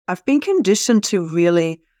I've been conditioned to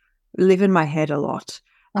really live in my head a lot.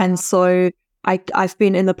 And so I've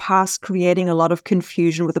been in the past creating a lot of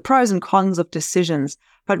confusion with the pros and cons of decisions.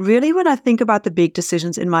 But really, when I think about the big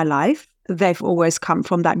decisions in my life, they've always come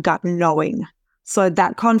from that gut knowing. So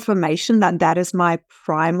that confirmation that is my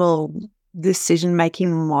primal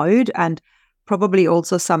decision-making mode, and probably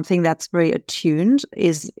also something that's very attuned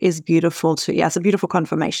is beautiful too. Yeah, it's a beautiful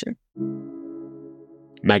confirmation.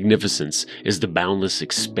 Magnificence is the boundless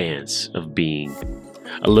expanse of being,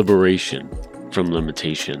 a liberation from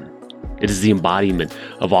limitation. It is the embodiment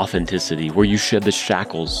of authenticity, where you shed the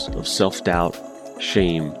shackles of self-doubt,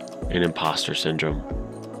 shame, and imposter syndrome.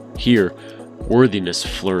 Here, worthiness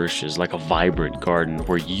flourishes like a vibrant garden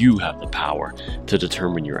where you have the power to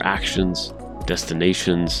determine your actions,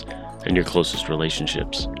 destinations, and your closest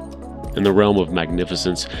relationships. In the realm of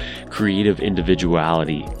magnificence, creative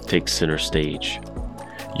individuality takes center stage.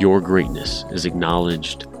 Your greatness is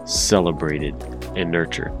acknowledged, celebrated, and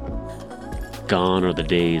nurtured. Gone are the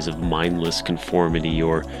days of mindless conformity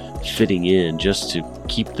or fitting in just to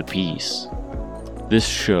keep the peace. This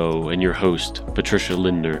show and your host, Patricia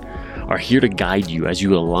Lindner, are here to guide you as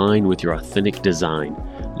you align with your authentic design,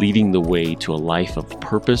 leading the way to a life of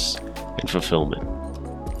purpose and fulfillment.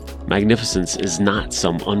 Magnificence is not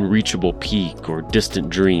some unreachable peak or distant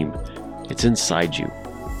dream. It's inside you,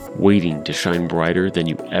 waiting to shine brighter than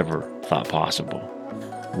you ever thought possible.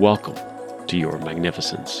 Welcome to your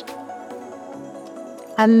magnificence.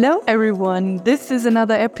 Hello, everyone. This is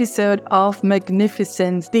another episode of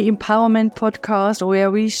Magnificence, the empowerment podcast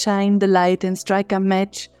where we shine the light and strike a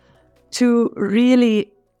match to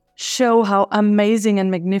really show how amazing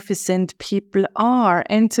and magnificent people are.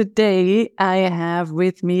 And today I have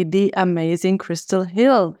with me the amazing Krystal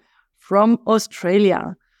Hille from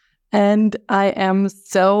Australia. And I am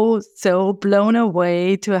so blown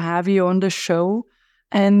away to have you on the show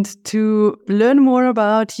and to learn more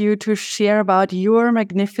about you, to share about your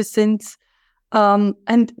magnificence,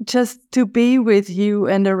 and just to be with you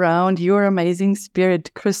and around your amazing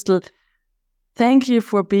spirit. Krystal, thank you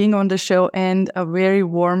for being on the show and a very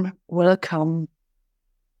warm welcome.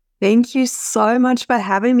 Thank you so much for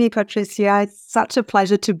having me, Patricia. It's such a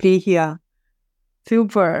pleasure to be here.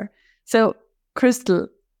 Super. So, Krystal,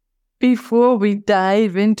 before we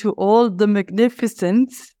dive into all the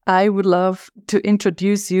magnificence, I would love to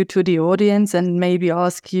introduce you to the audience and maybe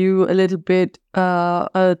ask you a little bit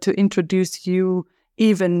to introduce you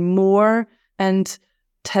even more and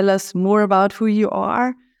tell us more about who you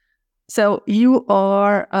are. So you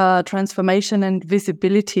are a transformation and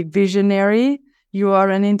visibility visionary. You are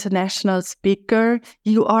an international speaker.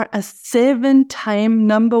 You are a 7-time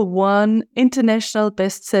 #1 international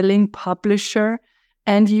best-selling publisher.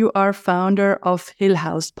 And you are founder of Hille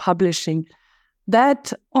House Publishing.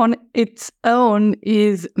 That on its own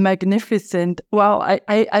is magnificent. Wow,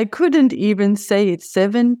 I couldn't even say it.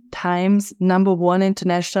 7 times #1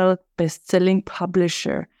 international best-selling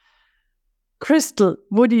publisher. Krystal,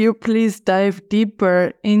 would you please dive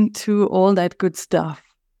deeper into all that good stuff?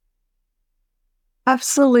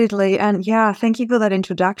 Absolutely. And yeah, thank you for that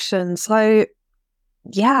introduction. So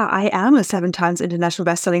yeah, I am a 7 times international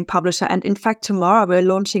best-selling publisher. And in fact, tomorrow we're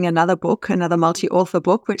launching another book, another multi-author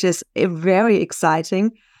book, which is very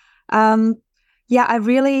exciting. I'm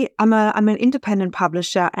an independent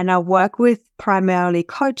publisher, and I work with primarily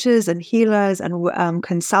coaches and healers and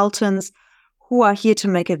consultants who are here to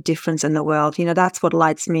make a difference in the world. You know, that's what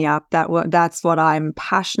lights me up. That's what I'm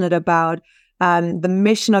passionate about. The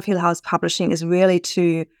mission of Hille House Publishing is really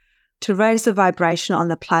to raise the vibration on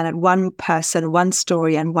the planet, one person, one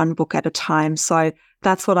story, and one book at a time. So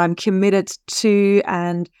that's what I'm committed to.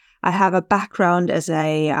 And I have a background as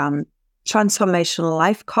a transformational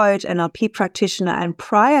life coach, NLP practitioner, and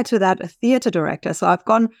prior to that, a theater director. So I've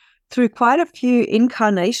gone through quite a few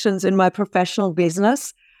incarnations in my professional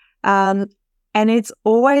business. And it's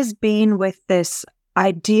always been with this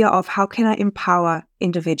idea of how can I empower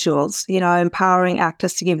individuals, empowering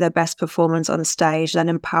actors to give their best performance on stage, and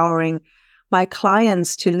empowering my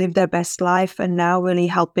clients to live their best life, and now really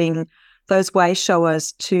helping those way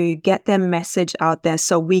showers to get their message out there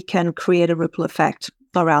so we can create a ripple effect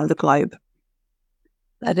around the globe.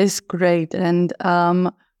 That is great. And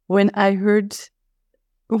when I heard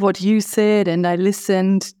what you said and I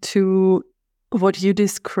listened to what you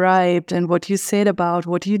described and what you said about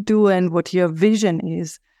what you do and what your vision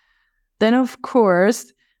is, then of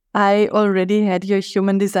course I already had your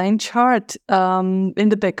human design chart in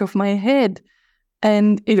the back of my head,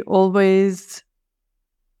 and it always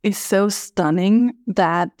is so stunning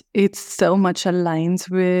that it so much aligns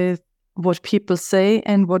with what people say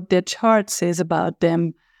and what their chart says about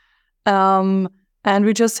them. And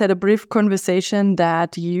we just had a brief conversation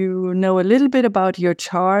that you know a little bit about your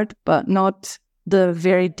chart, but not the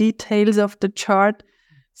very details of the chart.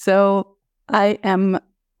 So I am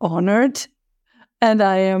honored, and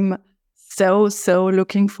I am so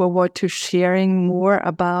looking forward to sharing more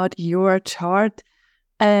about your chart.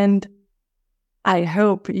 And I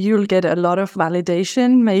hope you'll get a lot of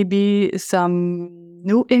validation, maybe some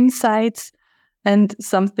new insights, and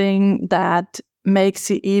something that makes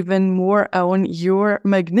you even more own your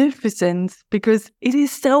magnificence, because it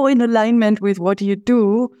is so in alignment with what you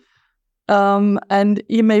do. And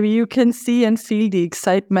maybe you can see and feel the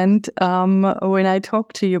excitement when I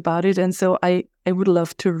talk to you about it. And so I would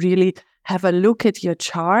love to really have a look at your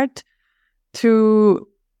chart, to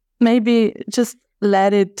maybe just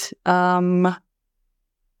let it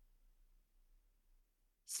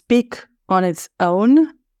speak on its own.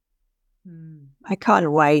 I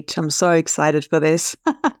can't wait. I'm so excited for this.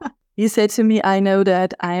 You said to me, I know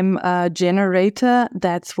that I'm a generator.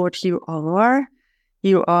 That's what you are.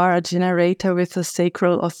 You are a generator with a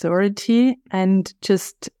sacral authority. And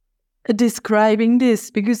just describing this,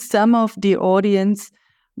 because some of the audience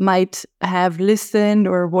might have listened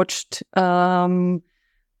or watched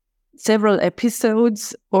several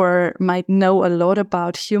episodes, or might know a lot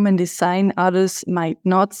about human design. Others might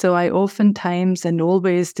not. So I oftentimes and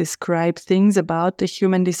always describe things about the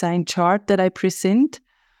human design chart that I present.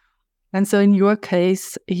 And so in your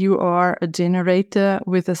case, you are a generator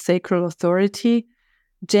with a sacral authority.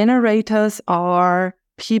 Generators are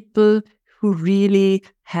people who really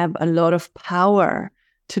have a lot of power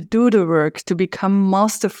to do the work, to become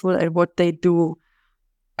masterful at what they do,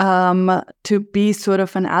 to be sort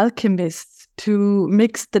of an alchemist, to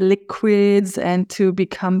mix the liquids and to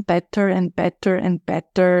become better and better and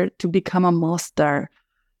better, to become a master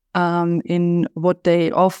in what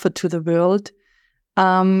they offer to the world.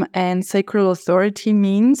 And sacral authority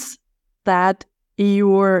means that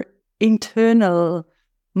your internal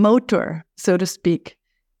motor, so to speak,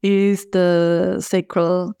 is the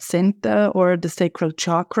sacral center or the sacral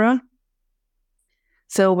chakra.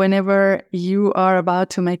 So whenever you are about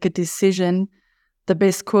to make a decision, the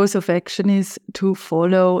best course of action is to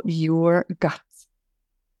follow your gut,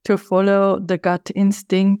 to follow the gut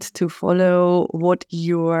instinct, to follow what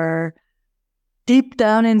your deep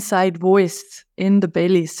down inside voice in the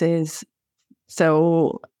belly says.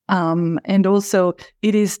 So, and also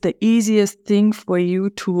it is the easiest thing for you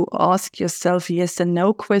to ask yourself yes and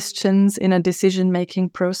no questions in a decision-making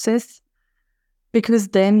process, because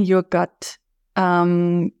then your gut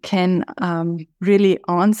can really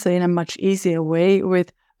answer in a much easier way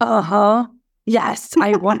with, yes,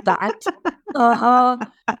 I want that.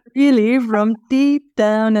 Really, from deep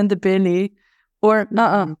down in the belly, or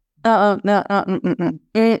no,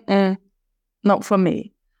 not for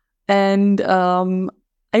me. And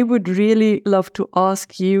I would really love to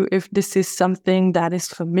ask you if this is something that is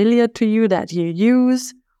familiar to you, that you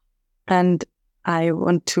use. And I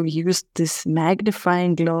want to use this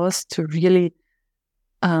magnifying glass to really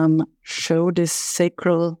show this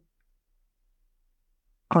sacral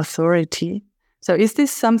authority. So is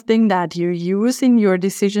this something that you use in your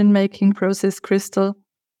decision-making process, Krystal?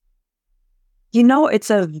 You know, it's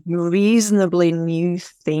a reasonably new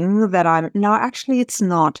thing that no, actually it's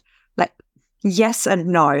not. Like, yes and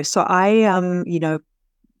no. So I've been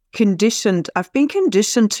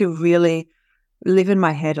conditioned to really live in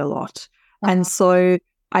my head a lot. And so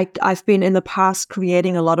I've been in the past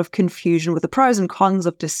creating a lot of confusion with the pros and cons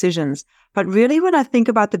of decisions. But really, when I think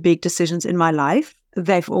about the big decisions in my life,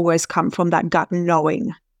 they've always come from that gut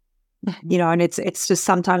knowing, and it's just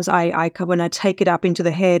sometimes when I take it up into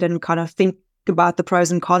the head and kind of think about the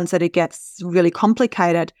pros and cons, that it gets really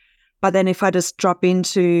complicated. But then if I just drop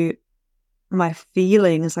into my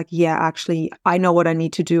feelings, like, yeah, actually, I know what I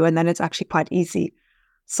need to do. And then it's actually quite easy.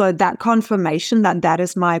 So that confirmation that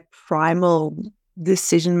is my primal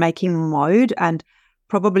decision-making mode, and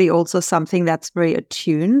probably also something that's very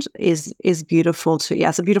attuned, is beautiful too. Yeah,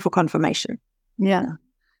 it's a beautiful confirmation. Yeah.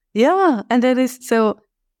 And that is so,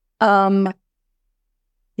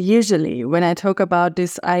 usually when I talk about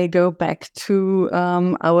this, I go back to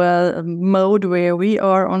our mode where we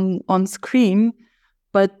are on screen.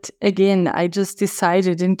 But again, I just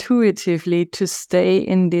decided intuitively to stay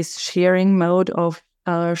in this sharing mode of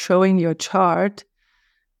showing your chart,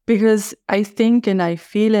 because I think and I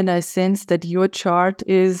feel and I sense that your chart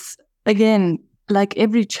is, again, like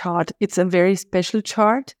every chart, it's a very special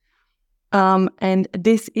chart. And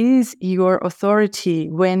this is your authority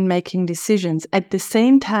when making decisions. At the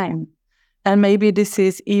same time, and maybe this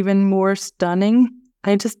is even more stunning,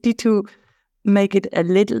 I just need to make it a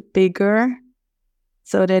little bigger.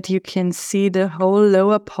 so that you can see the whole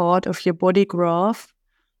lower part of your body graph,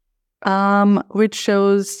 which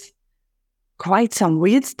shows quite some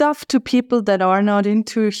weird stuff to people that are not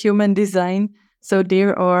into human design. So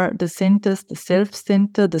there are the centers, the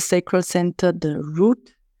self-center, the sacral center, the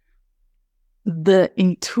root. The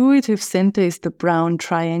intuitive center is the brown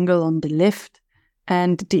triangle on the left,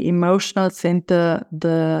 and the emotional center,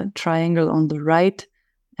 the triangle on the right,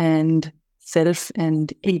 and self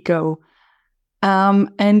and ego.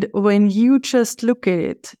 And when you just look at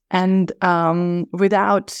it and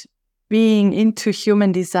without being into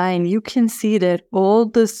human design, you can see that all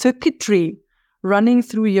the circuitry running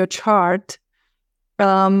through your chart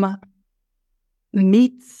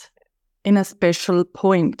meets in a special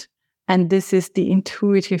point. And this is the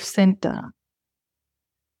intuitive center.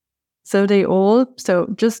 So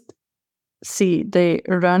just see, they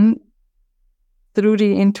run through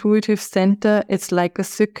the intuitive center. It's like a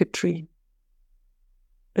circuitry.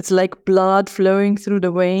 It's like blood flowing through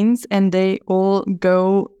the veins, and they all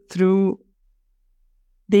go through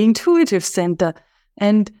the intuitive center.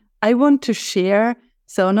 And I want to share,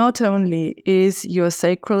 so not only is your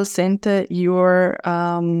sacral center your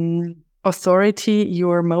authority,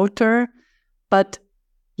 your motor, but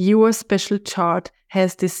your special chart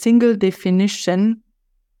has this single definition.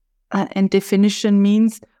 And definition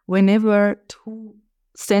means whenever two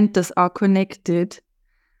centers are connected,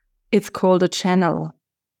 it's called a channel.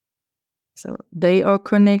 So they are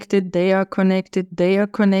connected, they are connected, they are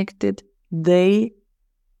connected,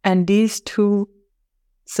 and these two.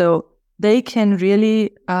 So they can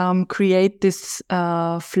really create this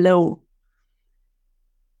flow.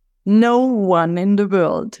 No one in the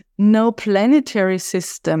world, no planetary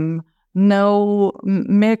system, no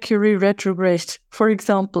Mercury retrograde, for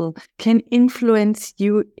example, can influence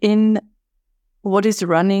you in what is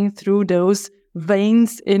running through those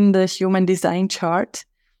veins in the human design chart.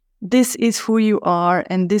 This is who you are,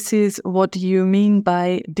 and this is what you mean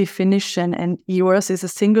by definition, and yours is a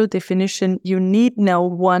single definition. You need no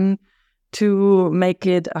one to make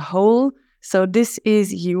it a whole. So this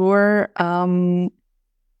is your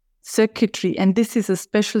circuitry, and this is a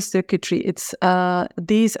special circuitry. It's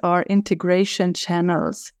these are integration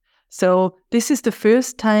channels. So this is the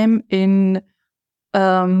first time in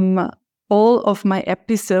all of my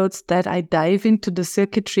episodes that I dive into the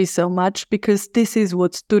circuitry so much, because this is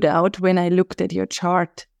what stood out when I looked at your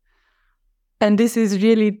chart. And this is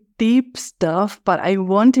really deep stuff, but I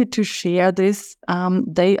wanted to share this.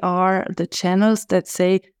 They are the channels that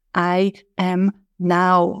say, I am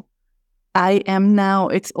now. I am now.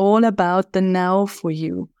 It's all about the now for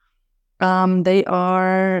you. They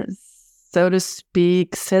are, so to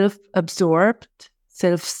speak, self-absorbed,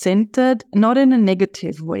 self-centered, not in a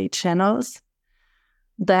negative way, channels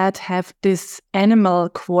that have this animal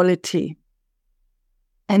quality.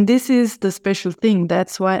 And this is the special thing.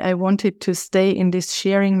 That's why I wanted to stay in this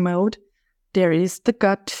sharing mode. There is the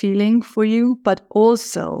gut feeling for you, but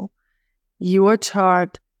also your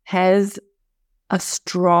chart has a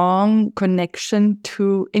strong connection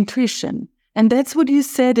to intuition. And that's what you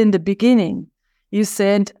said in the beginning. You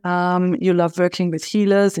said you love working with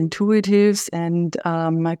healers, intuitives, and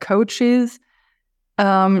my coaches.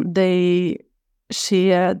 They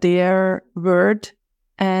share their word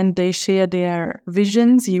and they share their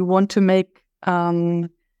visions. You want to make a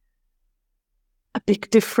big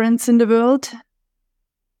difference in the world.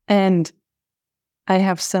 And I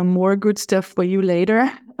have some more good stuff for you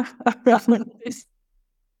later around this.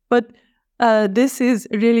 But this is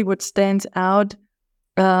really what stands out.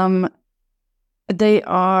 They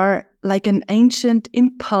are like an ancient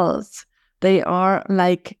impulse. They are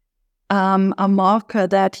like a marker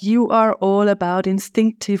that you are all about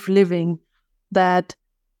instinctive living, that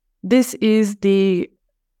this is the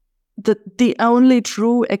only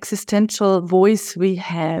true existential voice we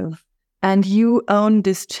have. And you own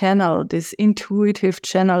this channel, this intuitive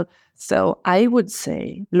channel. So I would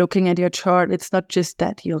say, looking at your chart, it's not just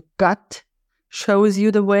that your gut shows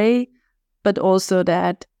you the way, but also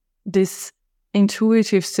that this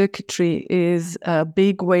intuitive circuitry is a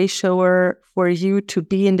big way shower for you to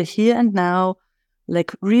be in the here and now,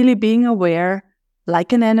 like really being aware,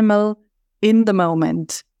 like an animal in the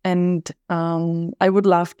moment. And I would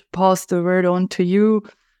love to pass the word on to you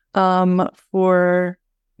for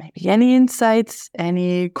maybe any insights,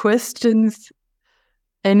 any questions,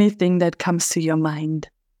 anything that comes to your mind.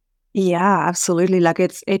 Yeah, absolutely. Like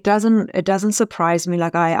it doesn't surprise me.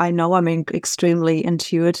 Like I know I'm extremely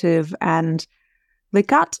intuitive, and the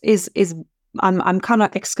gut is I'm kind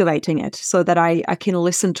of excavating it so that I can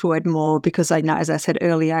listen to it more, because I know, as I said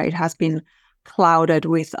earlier, it has been clouded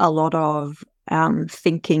with a lot of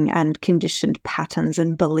thinking and conditioned patterns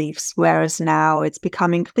and beliefs, whereas now it's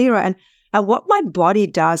becoming clearer. And what my body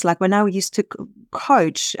does, like when I used to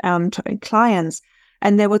coach clients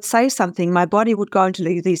and they would say something, my body would go into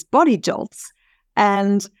these body jolts.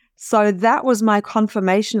 And so that was my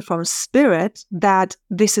confirmation from spirit that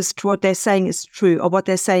this is what they're saying is true, or what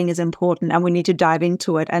they're saying is important, and we need to dive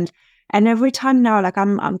into it. And every time now, like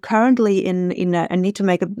I'm currently I need to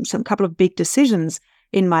make some couple of big decisions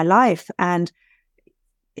in my life, and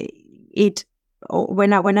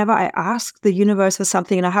whenever I ask the universe for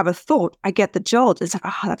something and I have a thought, I get the jolt. It's like,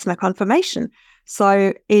 that's my confirmation.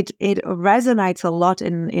 So it resonates a lot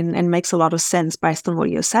and makes a lot of sense based on what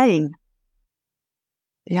you're saying.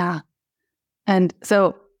 Yeah. And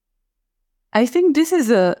so I think this is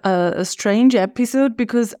a strange episode,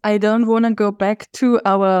 because I don't want to go back to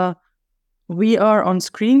our we are on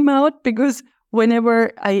screen mode, because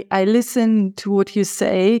whenever I listen to what you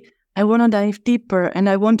say, I want to dive deeper, and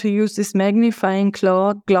I want to use this magnifying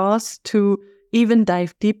glass to even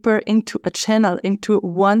dive deeper into a channel, into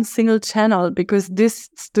one single channel, because this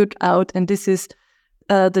stood out, and this is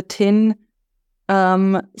the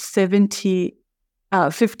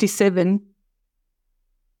 57.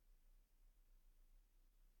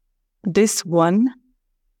 This one,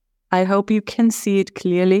 I hope you can see it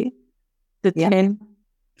clearly. The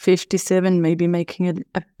 1057, maybe making it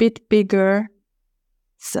a bit bigger.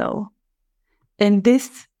 So, in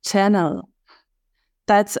this channel,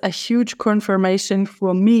 that's a huge confirmation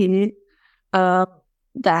for me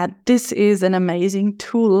that this is an amazing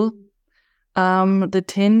tool. The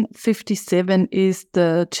 1057 is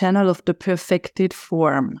the channel of the perfected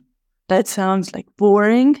form. That sounds like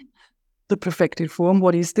boring. The perfected form,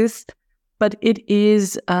 what is this? But it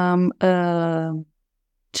is a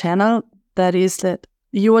channel that is that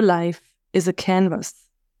your life is a canvas,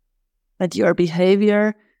 that your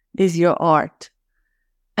behavior is your art.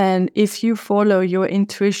 And if you follow your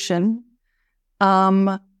intuition,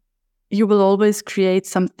 you will always create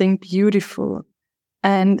something beautiful.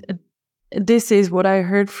 And this is what I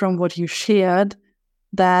heard from what you shared,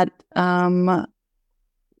 that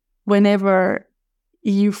whenever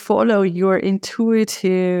you follow your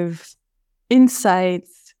intuitive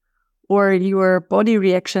insights or your body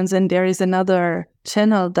reactions, and there is another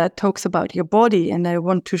channel that talks about your body, and I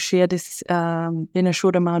want to share this in a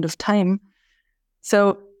short amount of time.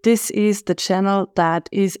 So this is the channel that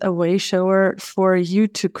is a way shower for you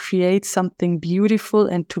to create something beautiful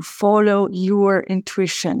and to follow your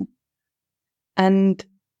intuition. And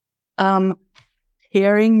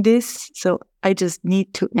hearing this, so I just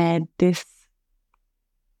need to add this,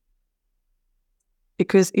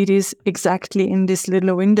 because it is exactly in this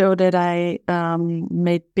little window that I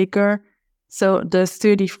made bigger. So the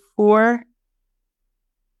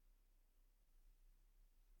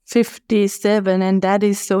 3457, and that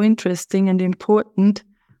is so interesting and important.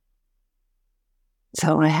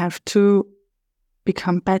 So I have to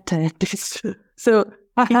become better at this. So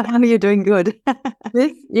You're doing good.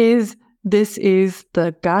 This is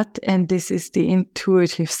the gut, and this is the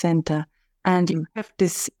intuitive center. And you have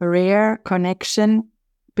this rare connection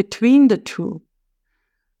between the two.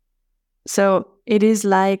 So it is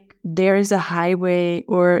like there is a highway,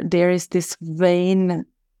 or there is this vein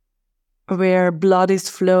where blood is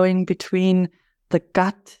flowing between the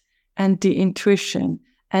gut and the intuition.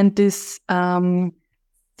 And this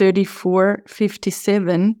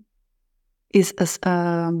 3457 is a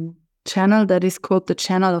channel that is called the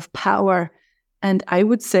channel of power. And I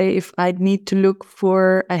would say, if I'd need to look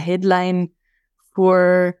for a headline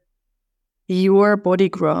for your body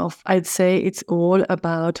growth, I'd say it's all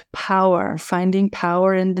about power, finding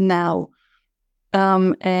power in the now.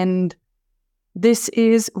 And this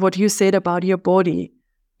is what you said about your body.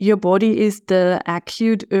 Your body is the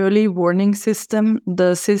acute early warning system,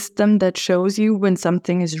 the system that shows you when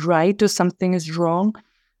something is right or something is wrong.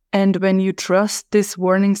 And when you trust this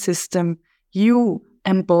warning system, you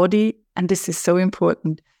embody, and this is so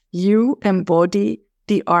important, you embody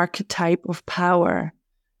the archetype of power.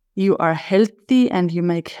 You are healthy and you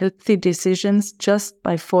make healthy decisions just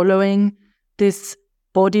by following this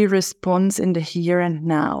body response in the here and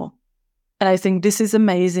now. And I think this is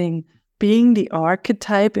amazing, being the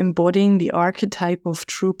archetype, embodying the archetype of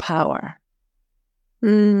true power.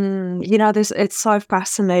 It's so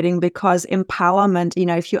fascinating, because empowerment,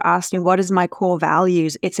 if you ask me what is my core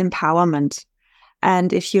values, it's empowerment.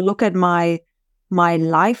 And if you look at my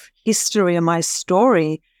life history and my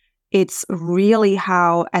story, it's really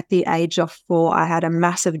how at the age of 4, I had a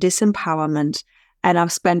massive disempowerment, and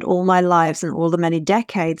I've spent all my lives and all the many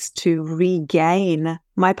decades to regain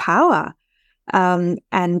my power. And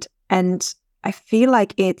I feel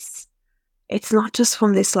like it's it's not just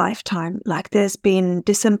from this lifetime. Like there's been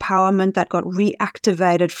disempowerment that got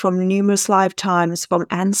reactivated from numerous lifetimes, from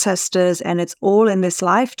ancestors, and it's all in this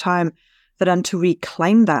lifetime that I'm to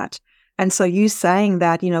reclaim that. And so you saying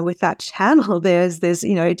that, with that channel, there's,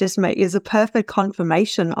 it just is a perfect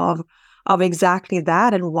confirmation of exactly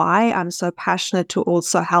that, and why I'm so passionate to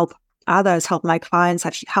also help others, help my clients,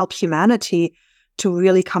 help humanity to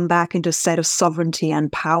really come back into a state of sovereignty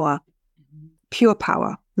and power, pure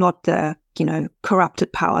power, not the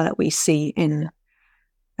corrupted power that we see in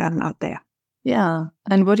out there. Yeah.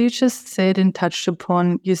 And what you just said and touched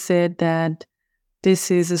upon, you said that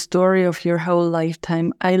this is a story of your whole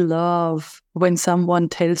lifetime. I love when someone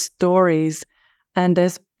tells stories. And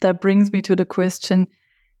that brings me to the question,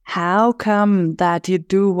 how come that you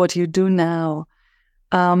do what you do now?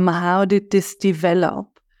 How did this develop?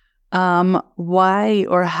 Why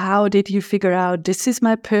or how did you figure out this is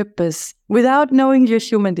my purpose without knowing your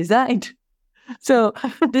human design? So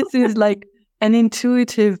this is like an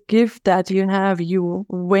intuitive gift that you have. You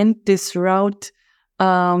went this route,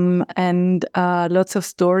 and lots of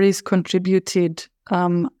stories contributed,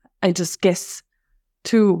 I just guess,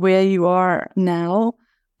 to where you are now.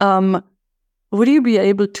 Would you be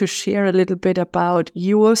able to share a little bit about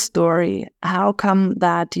your story? How come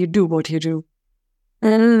that you do what you do?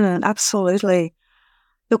 Absolutely.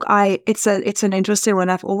 Look, it's an interesting one.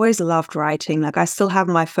 I've always loved writing. Like I still have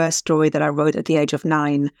my first story that I wrote at the age of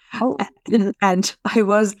 9. Oh. And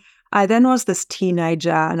I then was this teenager,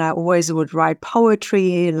 and I always would write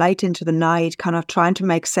poetry late into the night, kind of trying to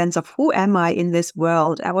make sense of who am I in this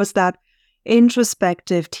world. I was that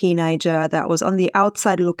introspective teenager that was on the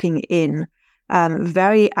outside looking in,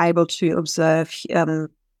 very able to observe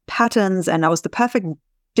patterns, and I was the perfect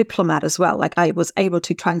diplomat as well. Like I was able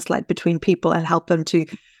to translate between people and help them to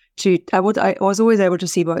I was always able to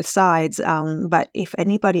see both sides. But if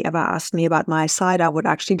anybody ever asked me about my side, I would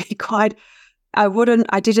actually be I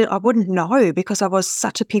wouldn't know, because I was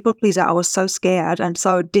such a people pleaser. I was so scared and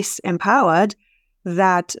so disempowered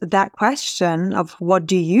that question of what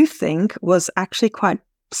do you think was actually quite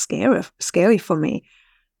scary for me.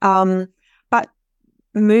 But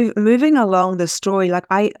moving along the story, like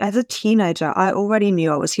as a teenager, I already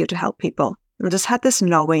knew I was here to help people. I just had this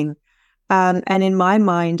knowing. And in my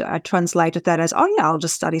mind, I translated that as, oh yeah, I'll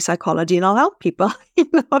just study psychology and I'll help people,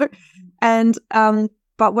 And,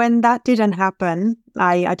 but when that didn't happen,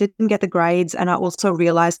 I didn't get the grades. And I also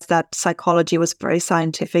realized that psychology was very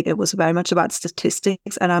scientific. It was very much about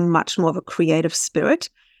statistics, and I'm much more of a creative spirit.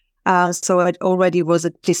 So it already was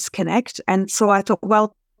a disconnect. And so I thought,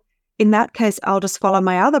 well, in that case, I'll just follow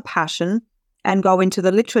my other passion and go into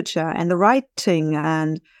the literature and the writing.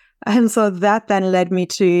 And so that then led me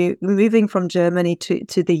to moving from Germany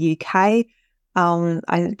to the UK.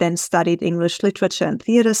 I then studied English literature and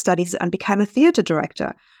theatre studies and became a theatre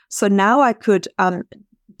director. So now I could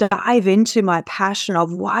dive into my passion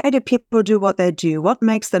of why do people do what they do, what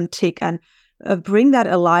makes them tick, and bring that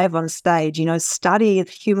alive on stage, study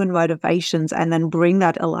human motivations and then bring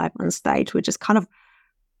that alive on stage, which is kind of,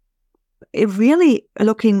 it really,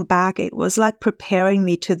 looking back, it was like preparing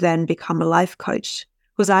me to then become a life coach,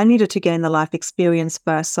 because I needed to gain the life experience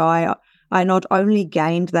first. So I not only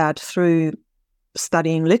gained that through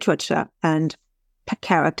studying literature and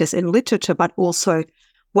characters in literature, but also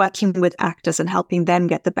working with actors and helping them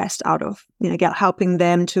get the best out of, helping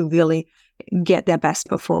them to really get their best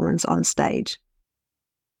performance on stage.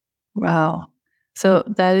 Wow. So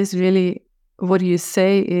that is really what you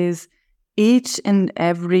say is each and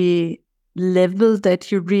every level that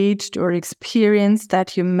you reached or experience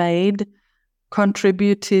that you made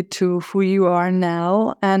contributed to who you are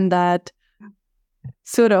now, and that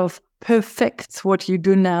sort of perfects what you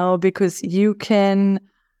do now, because you can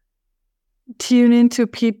tune into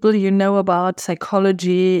people, about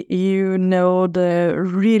psychology, the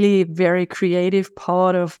really very creative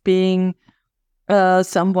part of being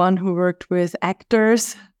someone who worked with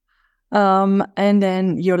actors, and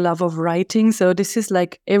then your love of writing. So this is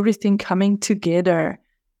like everything coming together,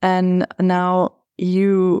 and now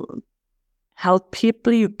you help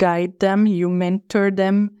people, you guide them, you mentor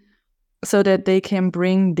them so that they can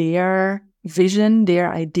bring their vision,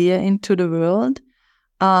 their idea into the world.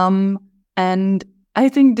 And I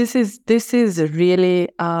think this is really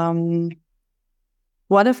one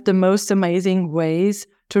of the most amazing ways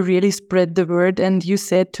to really spread the word, and you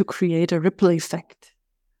said to create a ripple effect.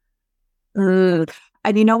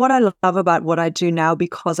 And you know what I love about what I do now,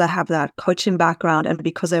 because I have that coaching background and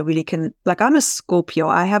because I really can, like, I'm a Scorpio,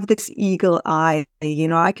 I have this eagle eye,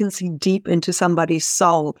 I can see deep into somebody's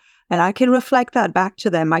soul and I can reflect that back to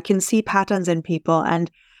them. I can see patterns in people. And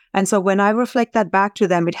And so when I reflect that back to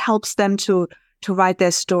them, it helps them to write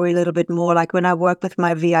their story a little bit more. Like when I work with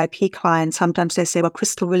my VIP clients, sometimes they say, well,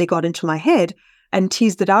 Krystal really got into my head and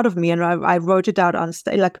teased it out of me. And I wrote it out on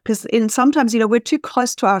stage. Like, because sometimes, we're too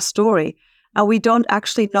close to our story and we don't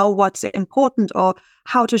actually know what's important or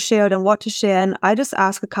how to share it and what to share. And I just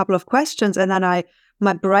ask a couple of questions and then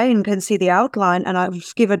my brain can see the outline and I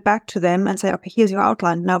give it back to them and say, okay, here's your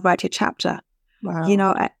outline. Now write your chapter.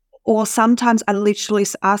 Wow. Or sometimes I literally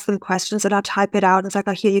ask them questions and I type it out and it's like,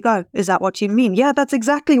 oh, here you go. Is that what you mean? Yeah, that's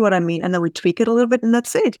exactly what I mean. And then we tweak it a little bit and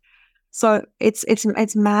that's it. So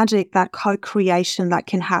it's magic, that co-creation that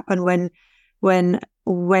can happen when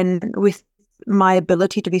with my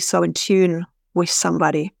ability to be so in tune with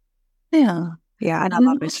somebody. Yeah. Yeah, and I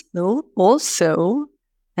love it. Also,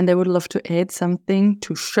 and I would love to add something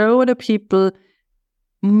to show the people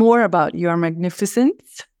more about your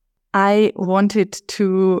magnificence. I wanted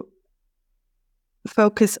to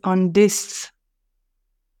focus on this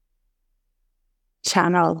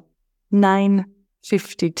channel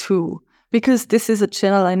 952 because this is a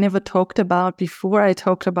channel I never talked about before. I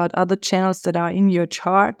talked about other channels that are in your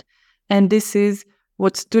chart, and this is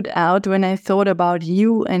what stood out when I thought about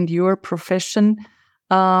you and your profession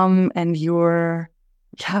and your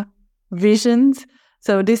visions.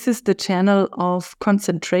 So this is the channel of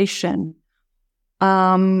concentration.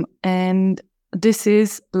 And this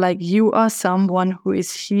is like you are someone who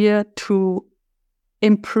is here to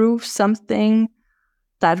improve something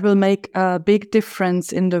that will make a big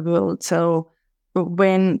difference in the world. So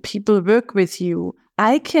when people work with you,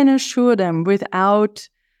 I can assure them without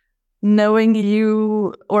knowing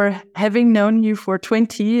you or having known you for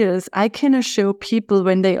 20 years, I can assure people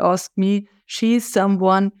when they ask me, she's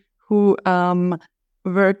someone who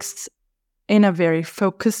works in a very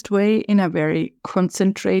focused way, in a very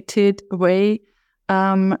concentrated way.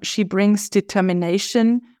 She brings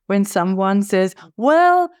determination. When someone says,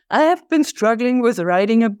 well, I have been struggling with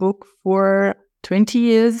writing a book for 20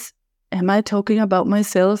 years. Am I talking about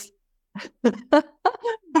myself?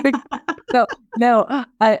 No,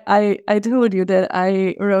 I told you that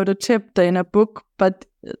I wrote a chapter in a book, but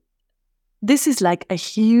this is like a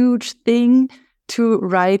huge thing to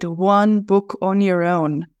write one book on your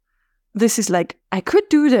own. This is like, I could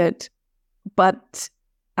do that, but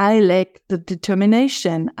I lack the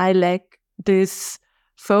determination. I lack this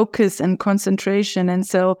focus and concentration. And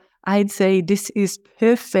so I'd say this is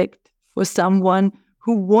perfect for someone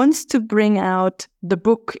who wants to bring out the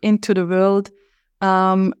book into the world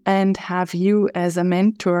and have you as a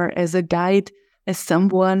mentor, as a guide, as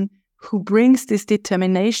someone who brings this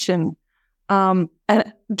determination. And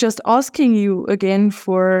just asking you again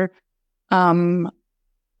for a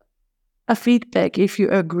feedback, if you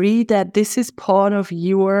agree that this is part of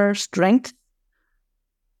your strength.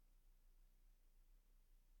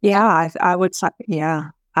 Yeah, I would say,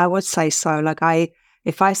 I would say so. Like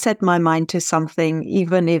if I set my mind to something,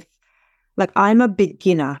 even if, like, I'm a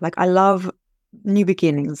beginner, like I love new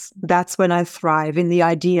beginnings. That's when I thrive in the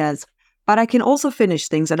ideas, but I can also finish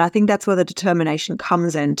things. And I think that's where the determination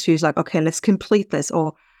comes in to, like, okay, let's complete this,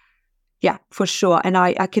 or yeah, for sure. And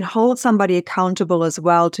I can hold somebody accountable as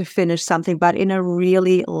well to finish something, but in a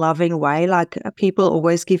really loving way. Like people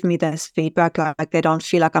always give me this feedback, like they don't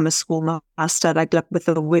feel like I'm a schoolmaster, like with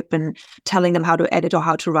the whip and telling them how to edit or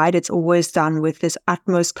how to write. It's always done with this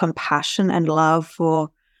utmost compassion and love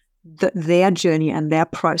for their journey and their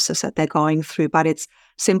process that they're going through. But it's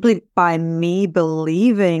simply by me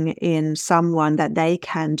believing in someone that they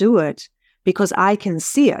can do it, because I can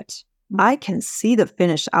see it. I can see the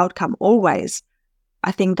finished outcome always.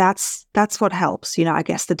 I think that's what helps, I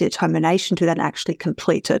guess, the determination to then actually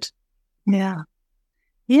complete it. Yeah.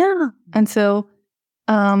 And so,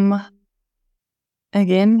 again,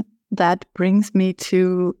 that brings me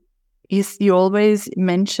to, you always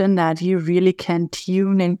mention that you really can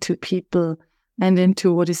tune into people and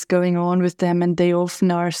into what is going on with them. And they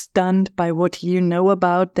often are stunned by what you know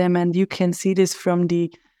about them. And you can see this from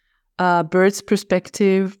the bird's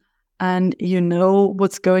perspective. And you know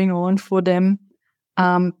what's going on for them.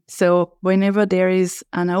 So whenever there is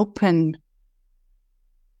an open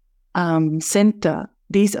center,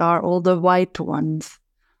 these are all the white ones,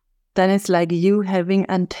 then it's like you having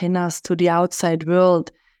antennas to the outside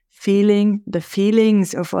world, feeling the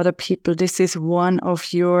feelings of other people. This is one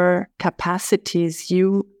of your capacities.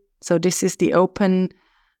 So this is the open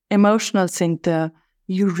emotional center.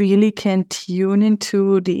 You really can tune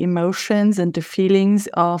into the emotions and the feelings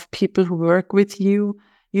of people who work with you.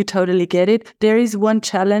 You totally get it. There is one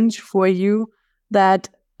challenge for you that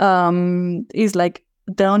is like,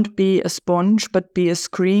 don't be a sponge, but be a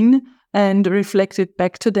screen and reflect it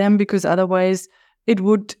back to them, because otherwise it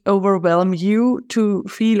would overwhelm you to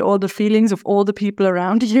feel all the feelings of all the people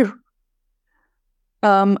around you.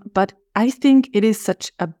 But I think it is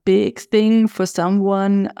such a big thing for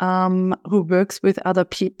someone who works with other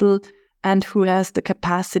people and who has the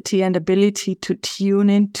capacity and ability to tune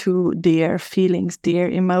into their feelings, their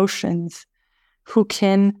emotions, who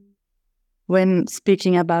can, when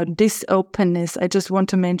speaking about this openness, I just want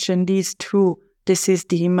to mention these two. This is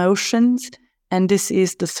the emotions and this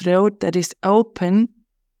is the throat that is open.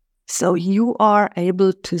 So you are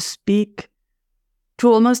able to speak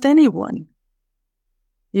to almost anyone.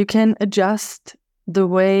 You can adjust the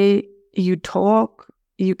way you talk.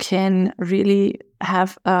 You can really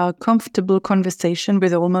have a comfortable conversation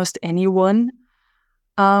with almost anyone.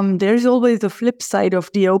 There's always a flip side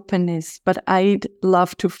of the openness, but I'd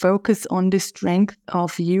love to focus on the strength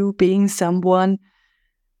of you being someone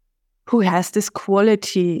who has this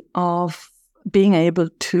quality of being able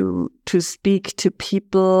to speak to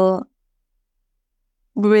people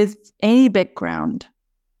with any background.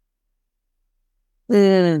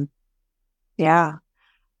 Yeah.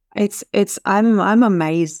 I'm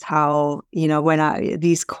amazed how, when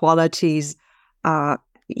these qualities are,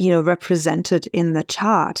 represented in the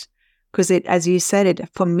chart, because as you said,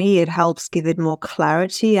 for me, it helps give it more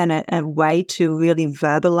clarity and a way to really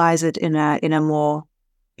verbalize it in a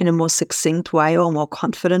more succinct way or more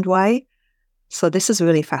confident way. So this is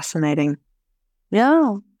really fascinating.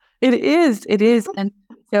 Yeah, it is. And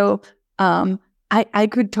so, I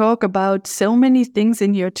could talk about so many things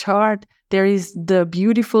in your chart. There is the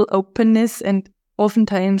beautiful openness, and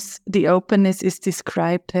oftentimes the openness is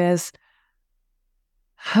described as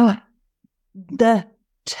the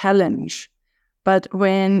challenge. But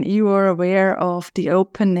when you are aware of the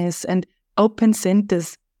openness, and open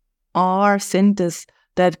centers are centers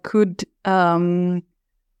that could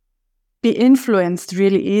be influenced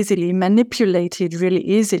really easily, manipulated really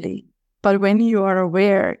easily. But when you are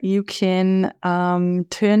aware, you can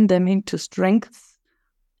turn them into strengths.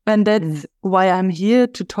 And that's why I'm here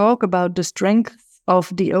to talk about the strengths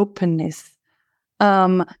of the openness.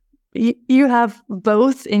 You have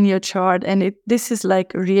both in your chart, and this is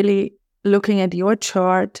like really looking at your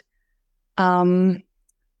chart. How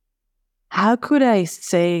could I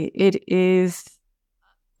say it is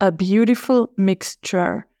a beautiful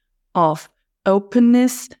mixture of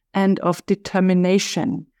openness and of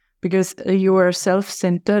determination, because you are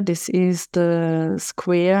self-centered. This is the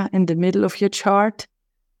square in the middle of your chart.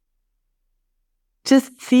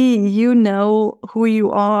 Just see, you know who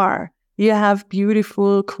you are. You have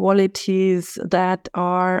beautiful qualities that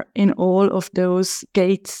are in all of those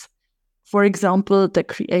gates. For example, the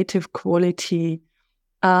creative quality.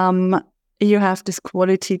 You have this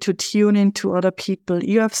quality to tune into other people.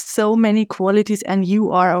 You have so many qualities and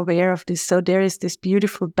you are aware of this. So there is this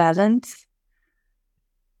beautiful balance.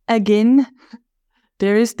 Again,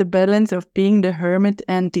 there is the balance of being the hermit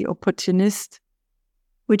and the opportunist,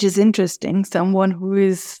 which is interesting. Someone who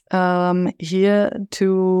is here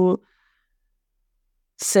to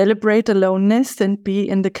celebrate aloneness and be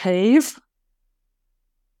in the cave,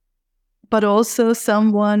 but also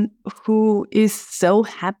someone who is so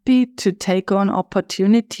happy to take on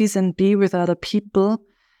opportunities and be with other people.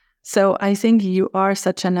 So I think you are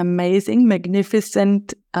such an amazing,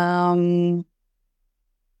 magnificent, and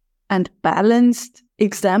balanced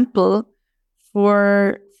example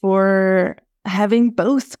for having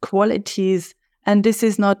both qualities. And this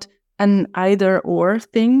is not an either or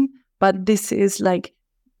thing, but this is like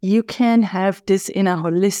you can have this in a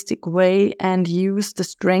holistic way and use the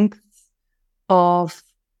strengths of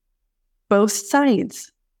both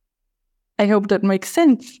sides. I hope that makes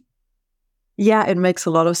sense. Yeah, it makes a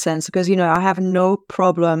lot of sense because, I have no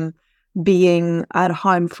problem being at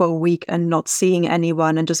home for a week and not seeing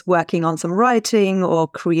anyone and just working on some writing or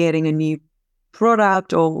creating a new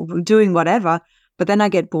product or doing whatever. But then I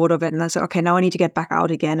get bored of it and I say, okay, now I need to get back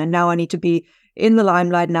out again. And now I need to be in the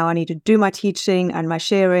limelight. Now I need to do my teaching and my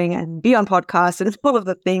sharing and be on podcasts and all of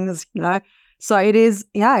the things, So it is,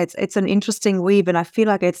 it's an interesting weave. And I feel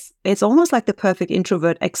like it's almost like the perfect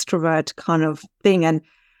introvert, extrovert kind of thing. And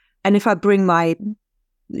if I bring my,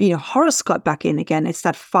 horoscope back in again, it's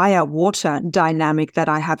that fire-water dynamic that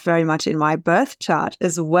I have very much in my birth chart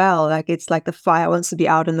as well. Like it's like the fire wants to be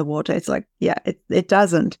out in the water. It's like, it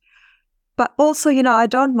doesn't. But also, I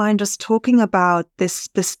don't mind just talking about this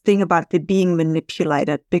thing about the being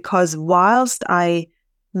manipulated, because whilst I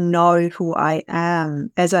know who I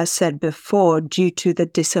am, as I said before, due to the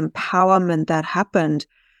disempowerment that happened,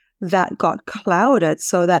 that got clouded.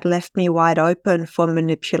 So that left me wide open for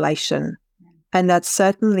manipulation. And that's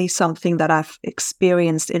certainly something that I've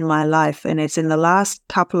experienced in my life. And it's in the last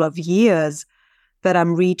couple of years that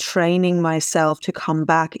I'm retraining myself to come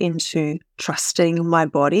back into trusting my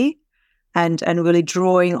body and really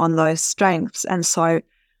drawing on those strengths. And so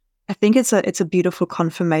I think it's a beautiful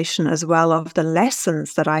confirmation as well of the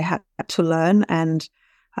lessons that I had to learn, and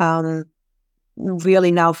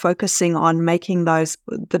really now focusing on making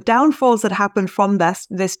the downfalls that happen from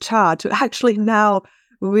this chart, to actually now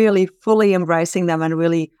really fully embracing them and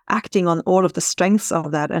really acting on all of the strengths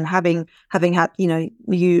of that, and having had,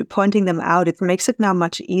 you pointing them out, it makes it now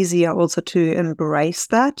much easier also to embrace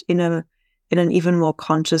that in an even more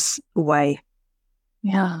conscious way.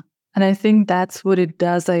 Yeah. And I think that's what it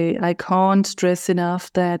does. I can't stress enough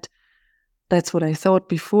that's what I thought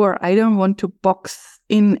before. I don't want to box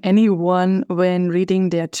in anyone when reading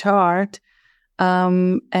their chart.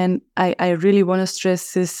 And I really want to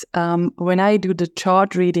stress this. When I do the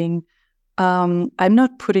chart reading, I'm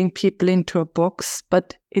not putting people into a box,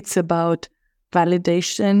 but it's about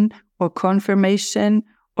validation or confirmation,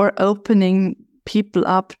 or opening people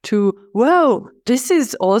up to, whoa, this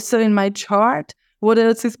is also in my chart. What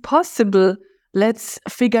else is possible? Let's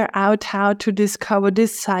figure out how to discover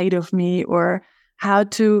this side of me, or how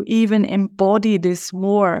to even embody this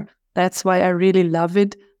more. That's why I really love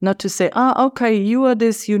it. Not to say, okay, you are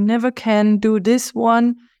this, you never can do this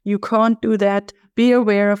one, you can't do that, be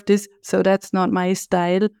aware of this. So that's not my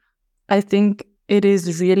style. I think it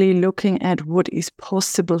is really looking at what is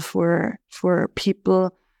possible for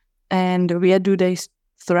people and where do they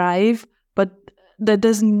thrive. But that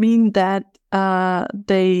doesn't mean that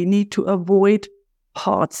they need to avoid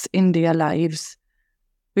parts in their lives.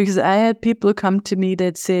 Because I had people come to me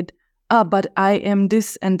that said, but I am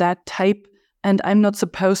this and that type, and I'm not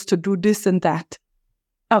supposed to do this and that.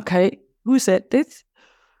 Okay, who said this?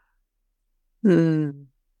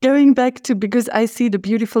 Going back to, because I see the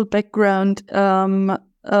beautiful background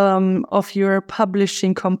of your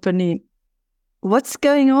publishing company. What's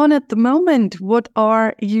going on at the moment? What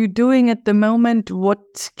are you doing at the moment?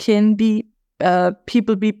 What can be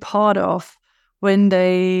people be part of when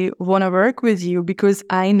they want to work with you? Because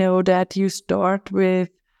I know that you start with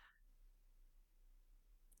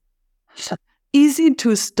easy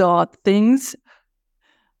to start things,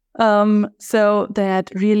 so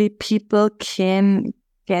that really people can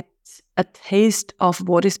get a taste of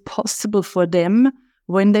what is possible for them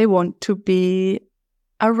when they want to be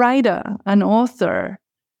a writer, an author,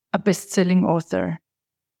 a best-selling author.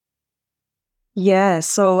 Yeah.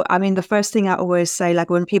 So, I mean, the first thing I always say, like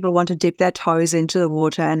when people want to dip their toes into the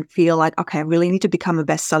water and feel like, okay, I really need to become a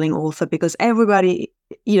best-selling author, because everybody,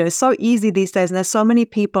 it's so easy these days and there's so many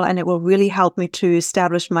people, and it will really help me to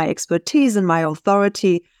establish my expertise and my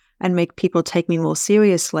authority and make people take me more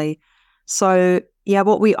seriously. So, yeah,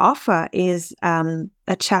 what we offer is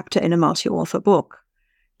a chapter in a multi-author book.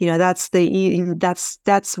 That's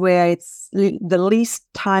where it's the least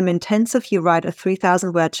time intensive. You write a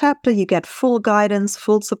 3,000-word chapter, you get full guidance,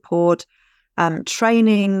 full support,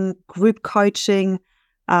 training, group coaching.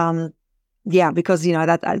 Because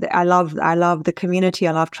that I love the community,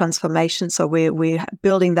 I love transformation. So we're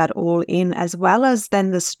building that all in, as well as then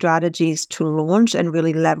the strategies to launch and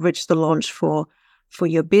really leverage the launch for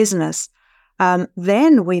your business.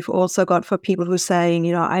 Then we've also got, for people who are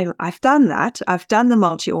saying, I've done that. I've done the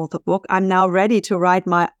multi-author book. I'm now ready to write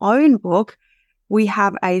my own book. We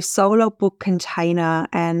have a solo book container,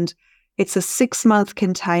 and it's a 6-month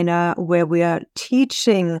container where we are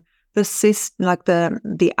teaching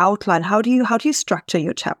the outline. How do you structure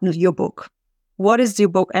your book? What is your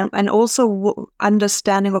book? And also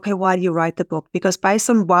understanding, okay, why do you write the book? Because based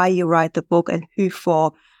on why you write the book and who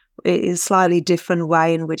for, is slightly different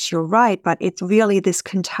way in which you write, but it's really this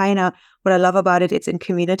container. What I love about it, it's in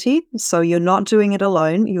community. So you're not doing it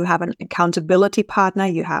alone. You have an accountability partner.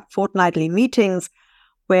 You have fortnightly meetings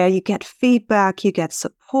where you get feedback, you get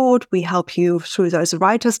support. We help you through those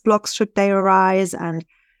writer's blocks should they arise, and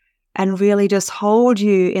really just hold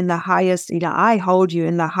you in the highest, I hold you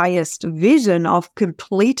in the highest vision of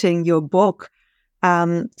completing your book.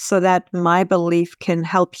 So that my belief can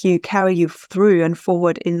help you carry you through and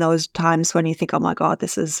forward in those times when you think, oh my God,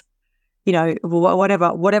 this is,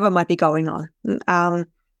 whatever might be going on.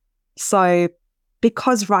 So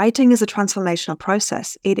because writing is a transformational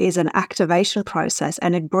process, it is an activation process,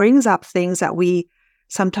 and it brings up things that we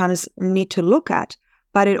sometimes need to look at,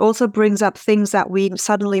 but it also brings up things that we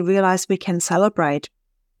suddenly realize we can celebrate.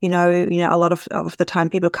 A lot of the time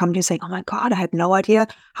people come to you saying, oh my God, I had no idea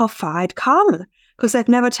how far I'd come, because they've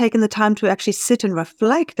never taken the time to actually sit and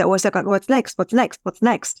reflect. They're always like, what's next? But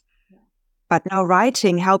now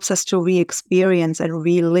writing helps us to re-experience and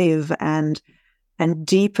relive and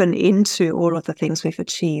deepen into all of the things we've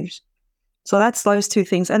achieved. So that's those two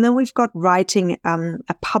things. And then we've got writing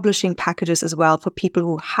publishing packages as well for people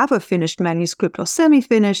who have a finished manuscript or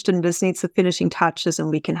semi-finished and just needs the finishing touches, and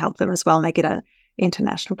we can help them as well make it an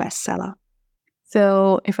international bestseller.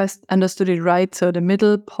 So if I understood it right, so the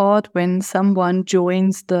middle part, when someone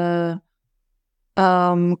joins the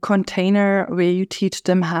container where you teach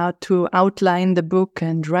them how to outline the book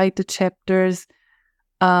and write the chapters,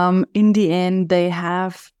 in the end, they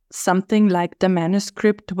have something like the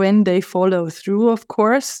manuscript. When they follow through, of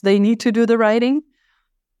course, they need to do the writing.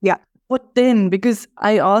 Yeah. What then? Because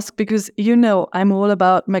I ask, because, I'm all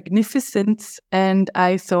about magnificence, and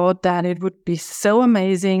I thought that it would be so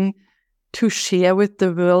amazing to share with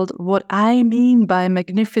the world what I mean by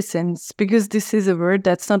magnificence, because this is a word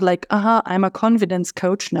that's not like, I'm a confidence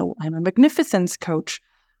coach. No, I'm a magnificence coach.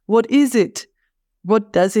 What is it?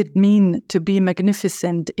 What does it mean to be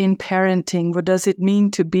magnificent in parenting? What does it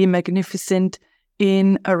mean to be magnificent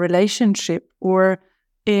in a relationship or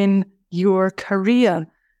in your career?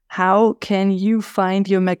 How can you find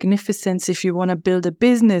your magnificence if you want to build a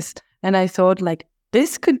business? And I thought,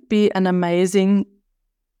 this could be an amazing,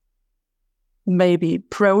 maybe,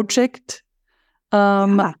 project.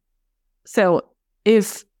 So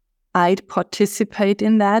if I'd participate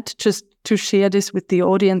in that, just to share this with the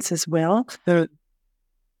audience as well.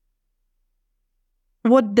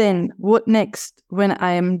 What then? What next? When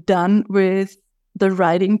I am done with the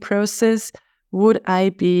writing process, would I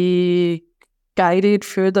be guided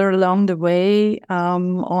further along the way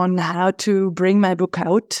on how to bring my book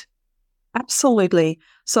out? Absolutely.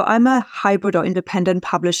 So I'm a hybrid or independent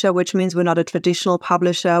publisher, which means we're not a traditional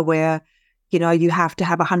publisher where, you have to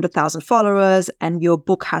have 100,000 followers and your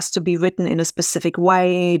book has to be written in a specific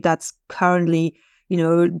way that's currently,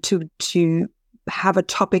 to have a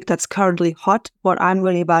topic that's currently hot. What I'm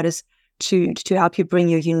really about is to help you bring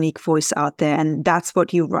your unique voice out there. And that's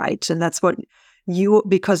what you write. And that's what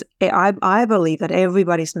because I believe that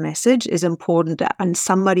everybody's message is important and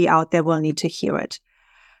somebody out there will need to hear it.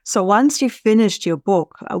 So once you've finished your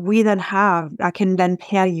book, I can then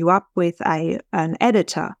pair you up with an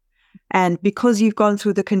editor. And because you've gone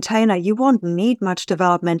through the container, you won't need much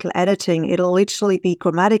developmental editing. It'll literally be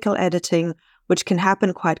grammatical editing, which can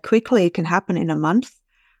happen quite quickly. It can happen in a month.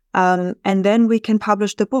 And then we can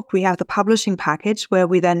publish the book. We have the publishing package where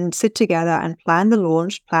we then sit together and plan the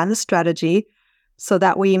launch, plan the strategy, so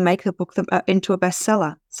that we make the book into a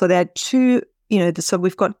bestseller. So there are two, so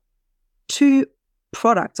we've got two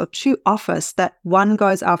products or two offers that one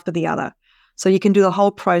goes after the other. So you can do the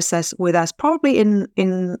whole process with us probably in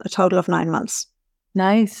a total of 9 months.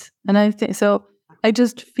 Nice. And I think so. I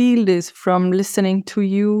just feel this from listening to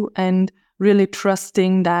you and really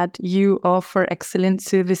trusting that you offer excellent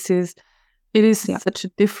services. It is such a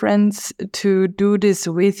difference to do this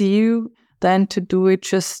with you than to do it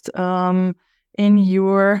just in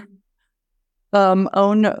your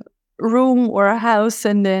own room or a house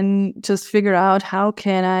and then just figure out how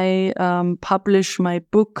can I publish my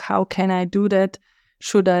book? How can I do that?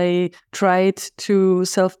 Should I try it to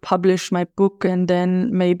self-publish my book and then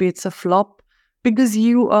maybe it's a flop? Because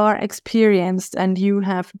you are experienced and you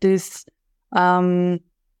have this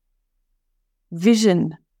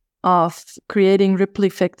vision of creating ripple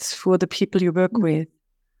effects for the people you work with.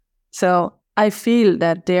 So I feel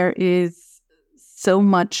that there is so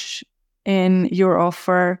much in your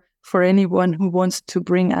offer for anyone who wants to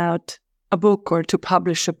bring out a book or to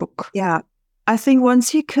publish a book. Yeah. I think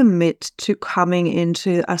once you commit to coming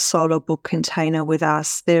into a solo book container with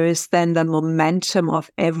us, there is then the momentum of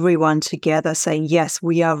everyone together saying, yes,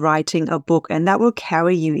 we are writing a book. And that will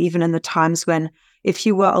carry you even in the times when, if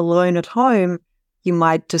you were alone at home, you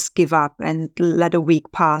might just give up and let a week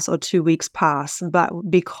pass or 2 weeks pass. But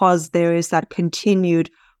because there is that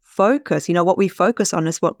continued focus, what we focus on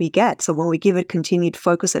is what we get. So when we give it continued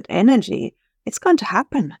focus and energy, it's going to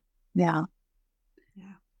happen. Yeah.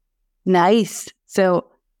 Nice.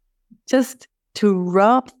 So just to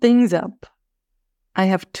wrap things up, I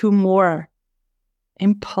have 2 more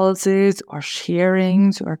impulses or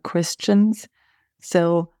sharings or questions.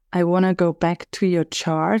 So I want to go back to your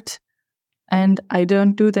chart, and I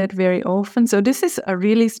don't do that very often. So this is a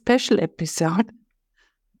really special episode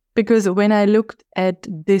because when I looked at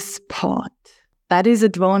this part, that is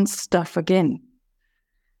advanced stuff again.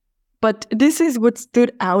 But this is what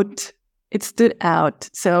stood out. It stood out.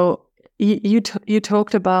 So you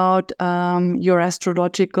talked about your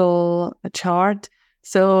astrological chart.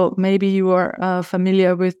 So maybe you are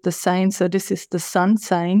familiar with the sign. So this is the sun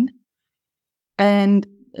sign. And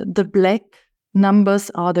the black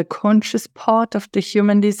numbers are the conscious part of the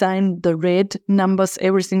human design. The red numbers,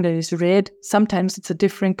 everything that is red. Sometimes it's a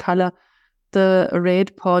different color. The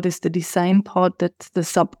red part is the design part. That's the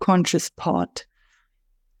subconscious part.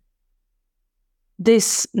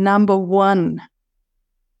 This number 1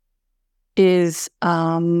 is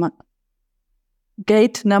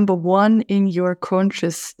gate number 1 in your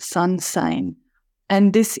conscious sun sign.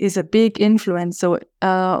 And this is a big influence. So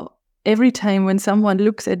every time when someone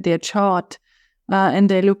looks at their chart and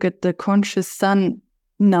they look at the conscious sun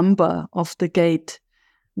number of the gate,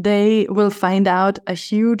 they will find out a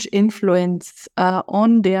huge influence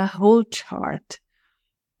on their whole chart.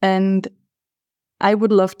 And I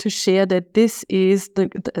would love to share that this is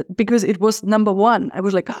because it was number 1. I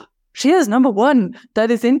was like, oh, she is number 1. That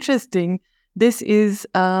is interesting. This is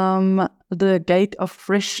the gate of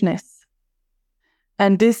freshness.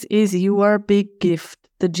 And this is your big gift.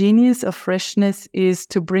 The genius of freshness is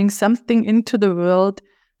to bring something into the world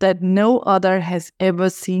that no other has ever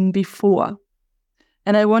seen before.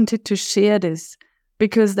 And I wanted to share this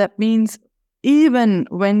because that means even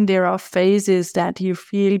when there are phases that you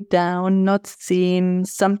feel down, not seen,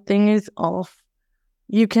 something is off,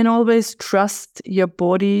 you can always trust your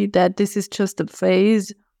body that this is just a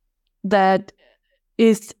phase that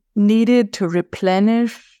is needed to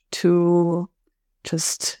replenish, to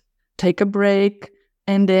just take a break,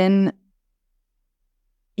 and then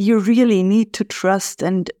you really need to trust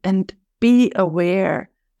and be aware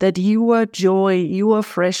that your joy, your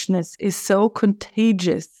freshness is so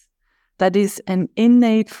contagious. That is an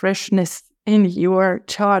innate freshness in your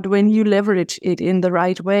chart when you leverage it in the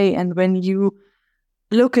right way and when you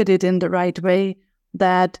look at it in the right way,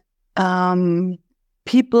 that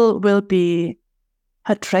people will be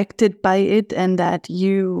attracted by it, and that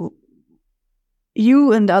you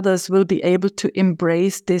and others will be able to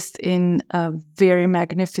embrace this in a very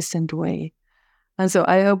magnificent way. And so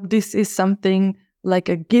I hope this is something like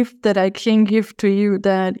a gift that I can give to you,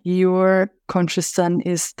 that your conscious sun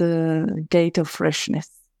is the gate of freshness.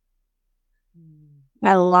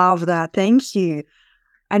 I love that. Thank you.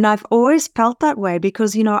 And I've always felt that way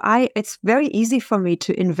because, it's very easy for me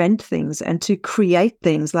to invent things and to create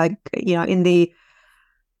things like, in the,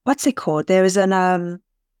 what's it called? There is an,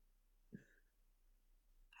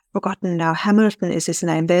 forgotten now, Hamilton is his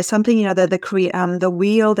name. There's something, the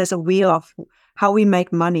wheel, there's a wheel of how we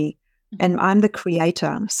make money. And I'm the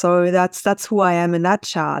creator. So that's who I am in that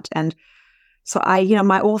chart. And so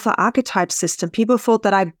my author archetype system, people thought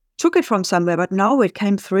that I took it from somewhere, but no, it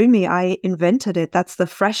came through me. I invented it. That's the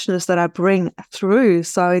freshness that I bring through.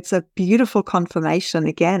 So it's a beautiful confirmation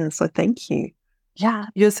again. So thank you. Yeah,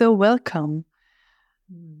 you're so welcome.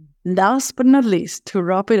 Last but not least, to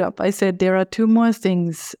wrap it up, I said there are 2 more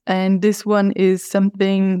things. And this one is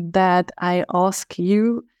something that I ask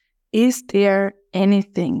you. Is there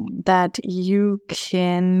anything that you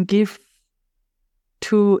can give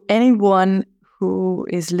to anyone who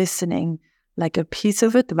is listening, like a piece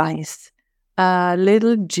of advice, a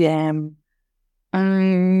little gem,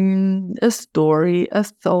 a story, a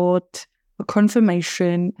thought, a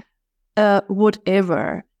confirmation,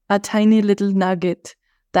 whatever, a tiny little nugget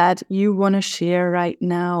that you want to share right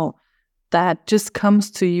now, that just comes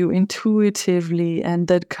to you intuitively and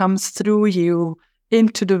that comes through you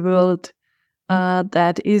into the world,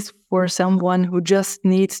 that is for someone who just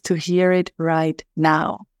needs to hear it right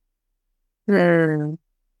now? I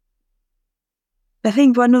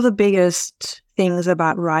think one of the biggest things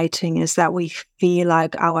about writing is that we feel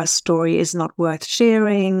like our story is not worth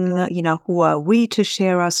sharing. Who are we to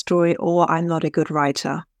share our story? Or I'm not a good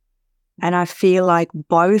writer. And I feel like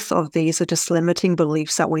both of these are just limiting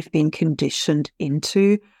beliefs that we've been conditioned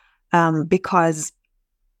into, because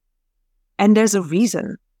and there's a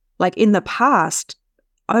reason. Like in the past,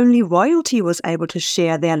 only royalty was able to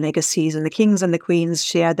share their legacies, and the kings and the queens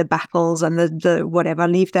share the battles and the whatever,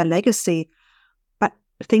 leave their legacy. But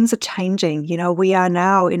things are changing. We are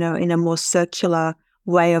now in a more circular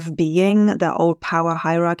way of being. The old power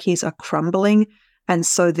hierarchies are crumbling, and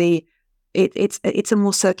so it's a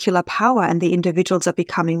more circular power, and the individuals are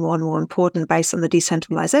becoming more and more important based on the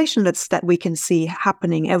decentralization that we can see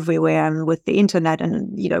happening everywhere, and with the internet,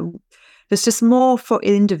 and there's just more for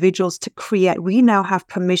individuals to create. We now have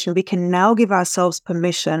permission. We can now give ourselves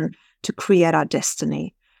permission to create our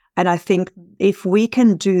destiny. And I think if we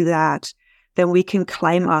can do that, then we can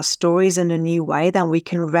claim our stories in a new way. Then we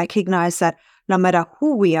can recognize that no matter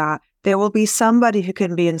who we are, there will be somebody who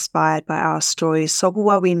can be inspired by our stories. So who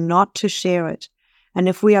are we not to share it? And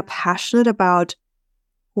if we are passionate about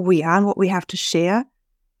who we are and what we have to share,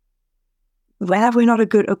 whether we're not a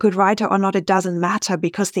good writer or not, it doesn't matter,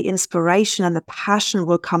 because the inspiration and the passion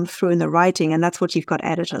will come through in the writing, and that's what you've got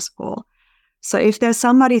editors for. So if there's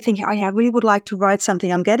somebody thinking, oh yeah, I really would like to write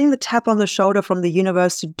something, I'm getting the tap on the shoulder from the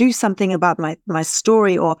universe to do something about my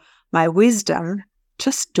story or my wisdom,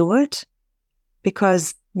 just do it.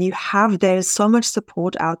 Because there's so much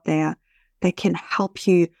support out there that can help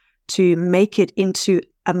you to make it into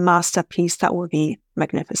a masterpiece that will be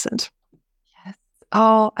magnificent. Yes.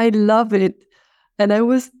 Oh, I love it. And I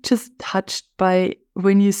was just touched by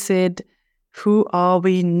when you said, who are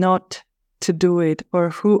we not to do it, or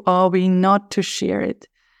who are we not to share it?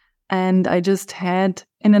 And I just had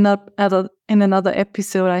in another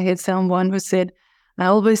episode, I had someone who said, I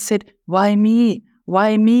always said, why me?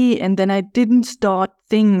 Why me? And then I didn't start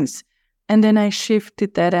things. And then I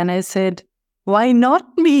shifted that and I said, why not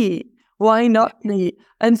me? Why not me?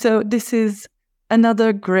 And so this is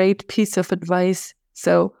another great piece of advice.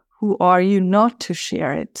 So who are you not to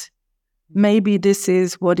share it? Maybe this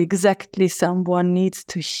is what exactly someone needs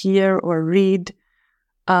to hear or read.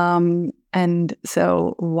 And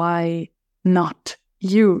so why not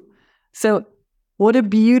you? So what a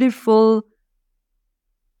beautiful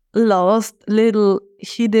last little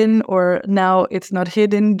hidden, or now it's not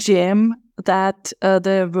hidden, gem that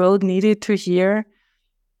the world needed to hear.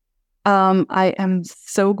 I am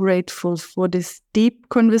so grateful for this deep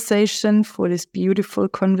conversation, for this beautiful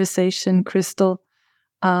conversation, Krystal.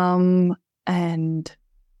 And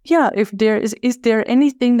yeah, if there is there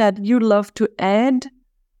anything that you love to add?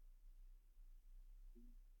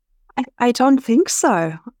 I don't think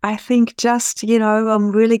so. I think just, I'm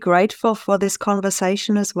really grateful for this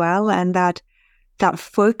conversation as well, and that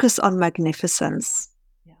focus on magnificence,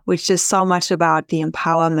 which is so much about the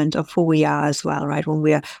empowerment of who we are as well, right?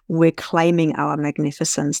 When we're claiming our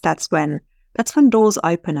magnificence, that's when doors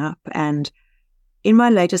open up. And in my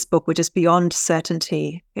latest book, which is Beyond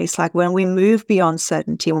Certainty, it's like when we move beyond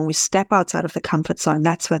certainty, when we step outside of the comfort zone,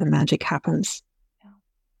 that's where the magic happens.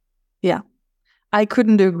 Yeah. I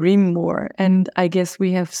couldn't agree more. And I guess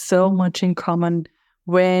we have so much in common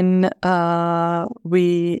when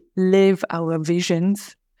we live our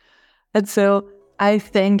visions. And so I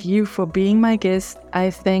thank you for being my guest.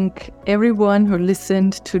 I thank everyone who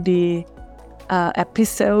listened to the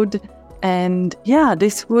episode. And yeah,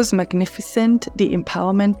 this was Magnificent, the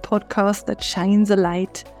empowerment podcast that shines a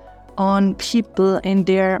light on people and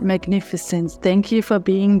their magnificence. Thank you for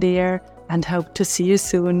being there and hope to see you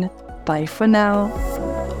soon. Bye for now.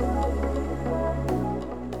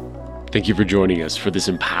 Thank you for joining us for this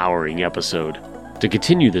empowering episode. To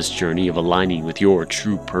continue this journey of aligning with your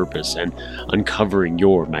true purpose and uncovering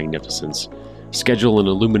your magnificence, schedule an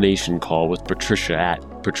illumination call with Patricia at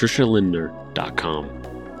patricialindner.com.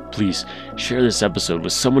 Please share this episode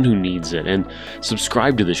with someone who needs it and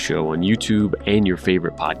subscribe to the show on YouTube and your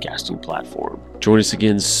favorite podcasting platform. Join us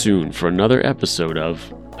again soon for another episode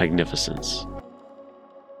of Magnificence.